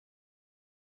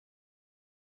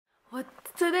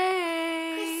What's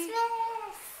today?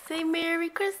 Christmas! Say Merry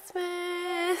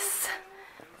Christmas!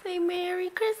 Say Merry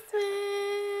Christmas!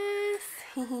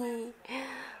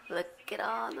 Look at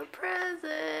all the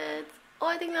presents! Oh,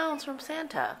 I think that one's from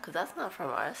Santa, because that's not from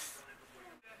us.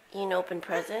 You can open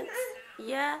presents?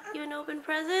 Yeah, you can open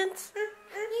presents?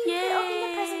 You can open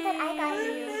the present that I got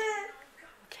you.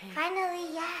 Okay.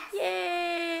 Finally, yes.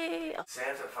 Yay!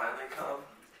 Santa finally come.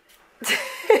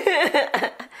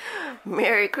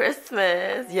 Merry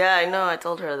Christmas. Yeah, I know. I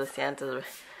told her the Santa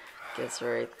gifts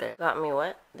were right there. Got me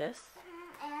what? This?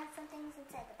 And some things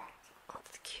inside the bag.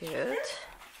 That's cute.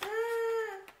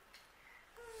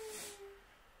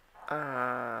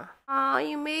 Oh,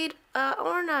 you made an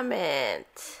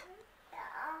ornament.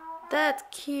 That's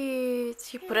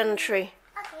cute. You put it in the tree.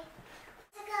 Okay.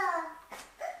 It's like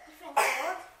a different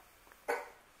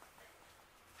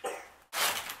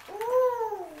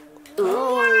gold.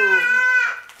 Ooh.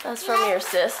 That's from your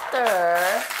sister.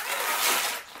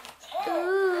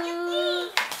 Ooh.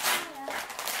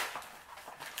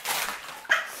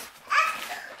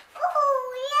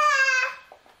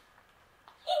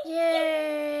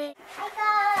 Yay. I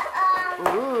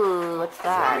got, Ooh, what's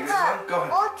that? Go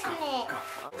ahead. alternate.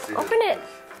 Open it.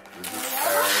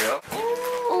 There we go.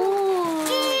 Ooh,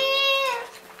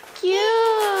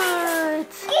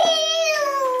 cute.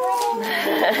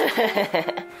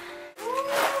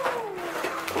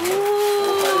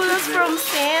 Ooh, that's from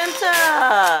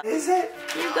Santa. Is it?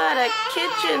 You got a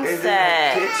kitchen Is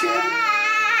set. it a kitchen?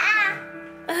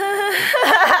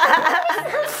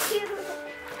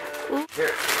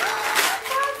 Here.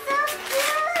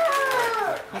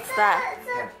 What's that? It's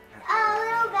a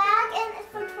little bag, and it's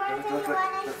from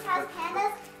 2021, and it has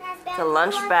pandas, and has It's a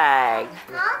lunch bag.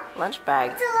 Huh? Lunch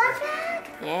bag. It's a lunch bag?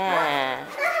 Yeah.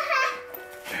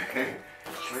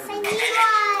 I need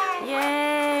one.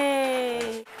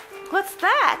 Yay. What's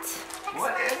that?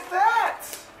 What is that?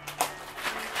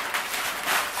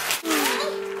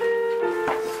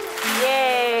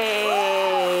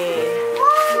 Yay.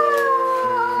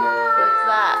 What's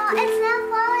that? It's not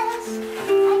wallet.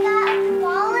 I got a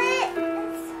wallet.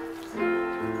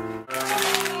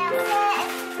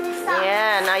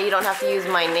 Yeah, now you don't have to use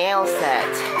my nail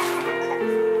set.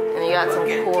 And you got some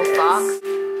cool socks.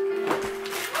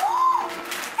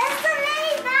 It's a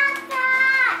mini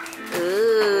backpack.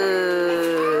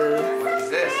 Ooh. What is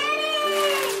this?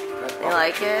 You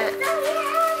like it?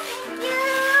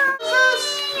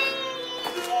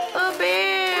 A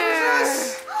bear.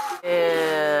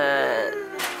 Yeah.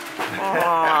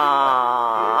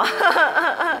 Aww.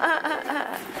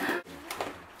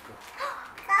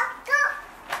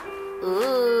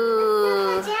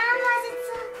 Ooh. Pajamas, it's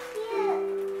so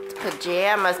cute.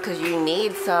 Pajamas, because you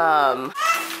need some.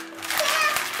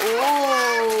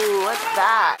 Ooh, what's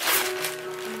that?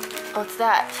 What's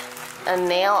that? A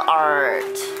nail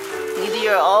art. These are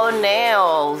your own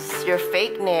nails. Your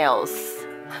fake nails.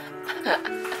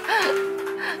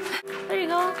 There you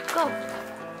go. Go.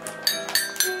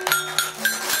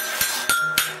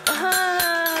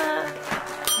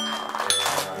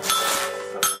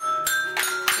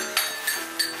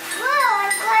 Whoa,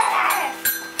 it's glitter.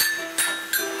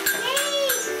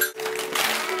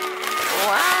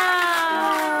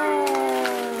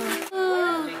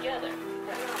 Wow.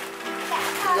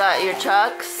 You got your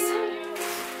chucks.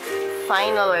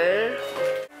 Finally.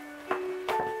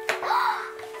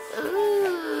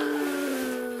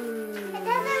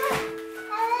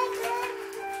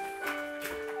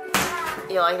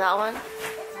 You like that one?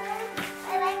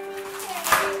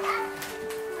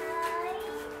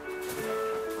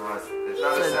 It's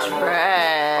not It's a assembled.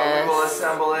 dress. But we will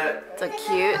assemble it. It's a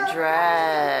cute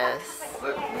dress.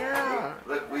 Look, Yeah.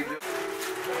 look, we do.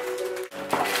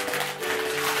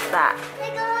 What's that?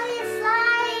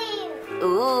 Ooh.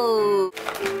 Ooh.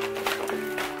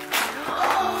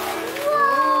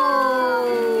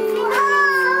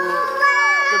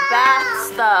 The bath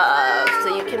stuff. So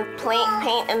you can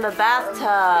paint in the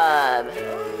bathtub.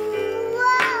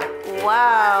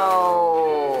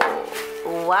 Wow.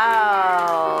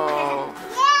 Wow.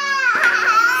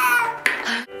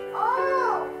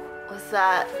 What's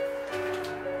that?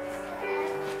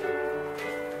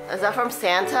 Is that from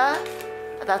Santa?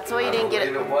 That's why you didn't get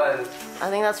it. It was. I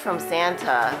think that's from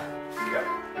Santa. Yeah.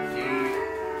 She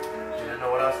didn't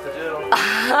know what else to do.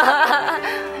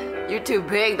 You're too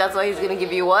big. That's why he's gonna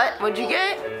give you what? What'd you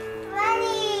get?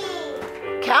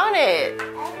 Count it.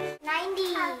 90.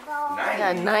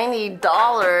 Yeah, $90.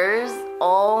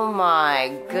 Oh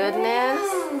my goodness.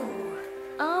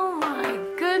 Oh my What are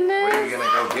you goodness.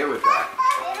 gonna go get with that? I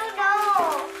don't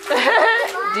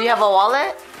know. Do you have a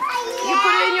wallet? You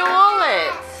put it in your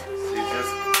wallet. She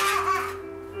just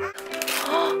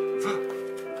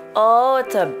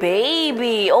it's a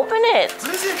baby. Open it.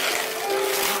 What is it?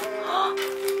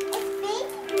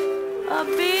 A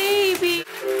baby.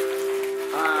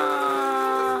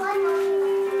 Aww.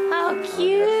 How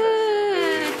cute.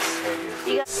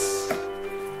 You got...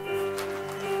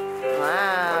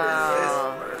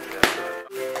 Wow.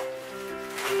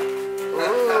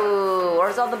 Ooh,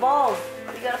 where's all the balls?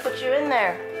 We gotta put you in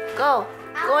there. Go.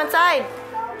 Go inside.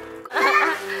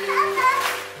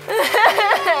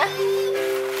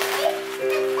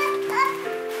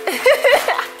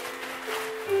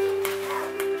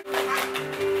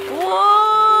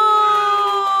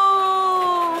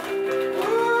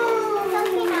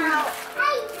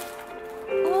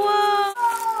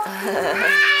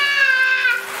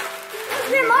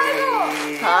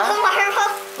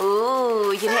 Huh?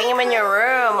 Ooh, you can hang him in your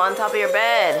room on top of your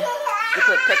bed. You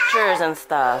put pictures and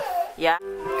stuff. Yeah?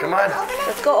 Come on.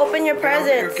 Let's go open your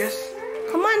presents.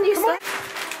 Come on, you still.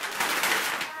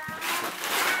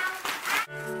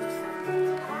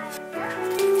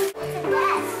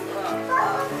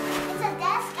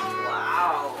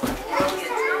 Wow.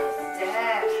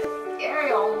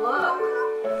 Ariel, look.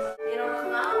 You don't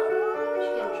come out? She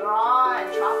can draw and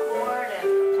chalkboard and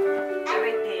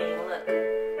everything. Look.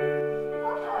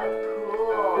 That's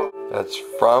cool. That's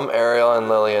from Ariel and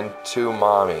Lillian to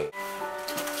Mommy.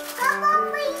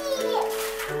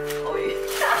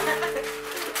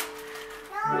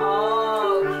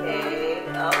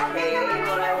 Okay,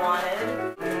 what I wanted.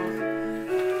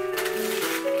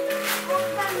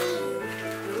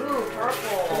 Ooh,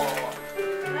 purple.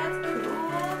 That's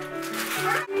cool.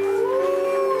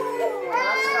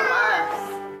 That's from us.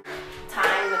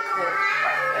 Time to cook.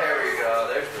 There we go.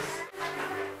 There's this.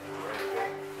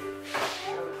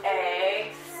 Some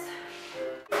eggs.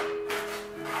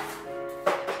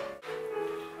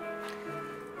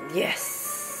 Yes.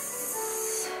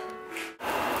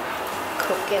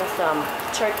 Cooking some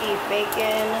turkey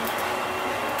bacon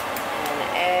and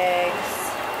eggs.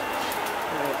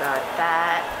 And we got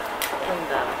that in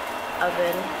the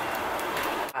oven.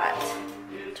 Got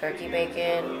turkey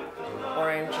bacon,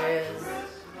 oranges,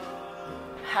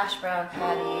 hash brown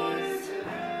patties,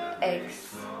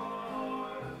 eggs,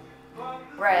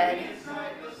 bread,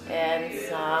 and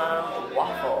some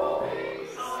waffles.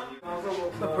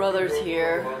 My brother's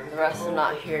here. The rest are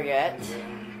not here yet.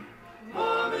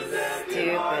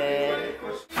 Stupid.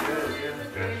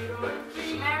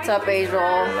 What's up, Angel?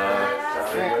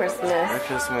 Merry Christmas. Merry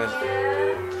Christmas.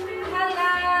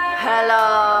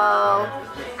 Hello.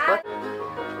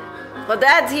 Well,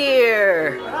 Dad's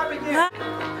here.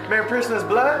 Merry Christmas,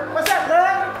 blood. What's up,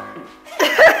 blood?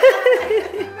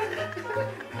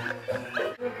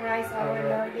 Christ our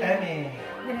Lord, Amen.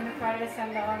 in the name of the Father, the Son,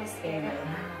 and the Holy Spirit.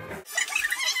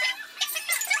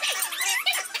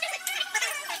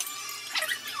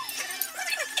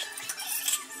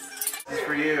 This is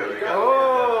for you.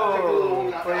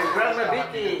 Oh, for your grandma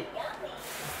Vicky.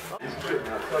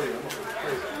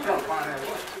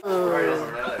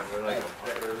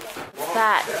 What's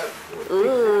that?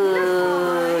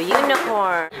 Ooh,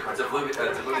 unicorn.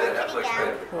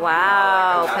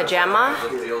 Wow, pajama?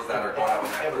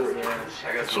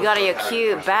 She got you a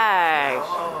cute bag.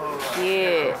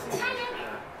 Cute.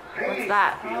 What's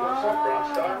that?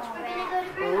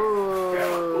 Ooh,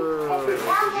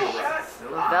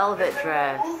 velvet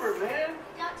dress.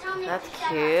 That's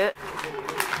cute.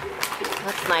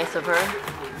 That's nice of her.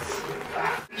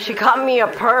 She got me a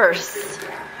purse.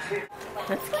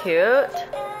 That's cute.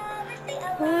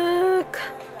 Look.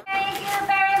 Thank you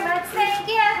very much, thank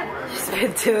you. She's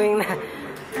been doing that.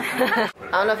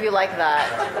 I don't know if you like that.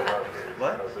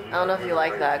 What? I don't know if you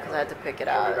like that because I had to pick it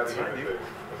out.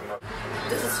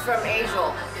 This is from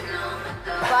Angel.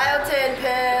 Biotin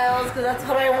pills because that's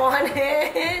what I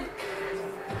wanted.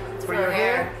 It's For your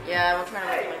hair? Yeah, I'm trying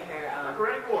to make my hair.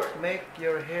 Make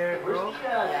your hair grow.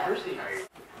 Yeah.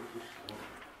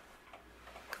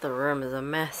 The room is a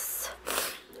mess.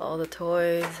 All the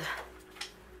toys.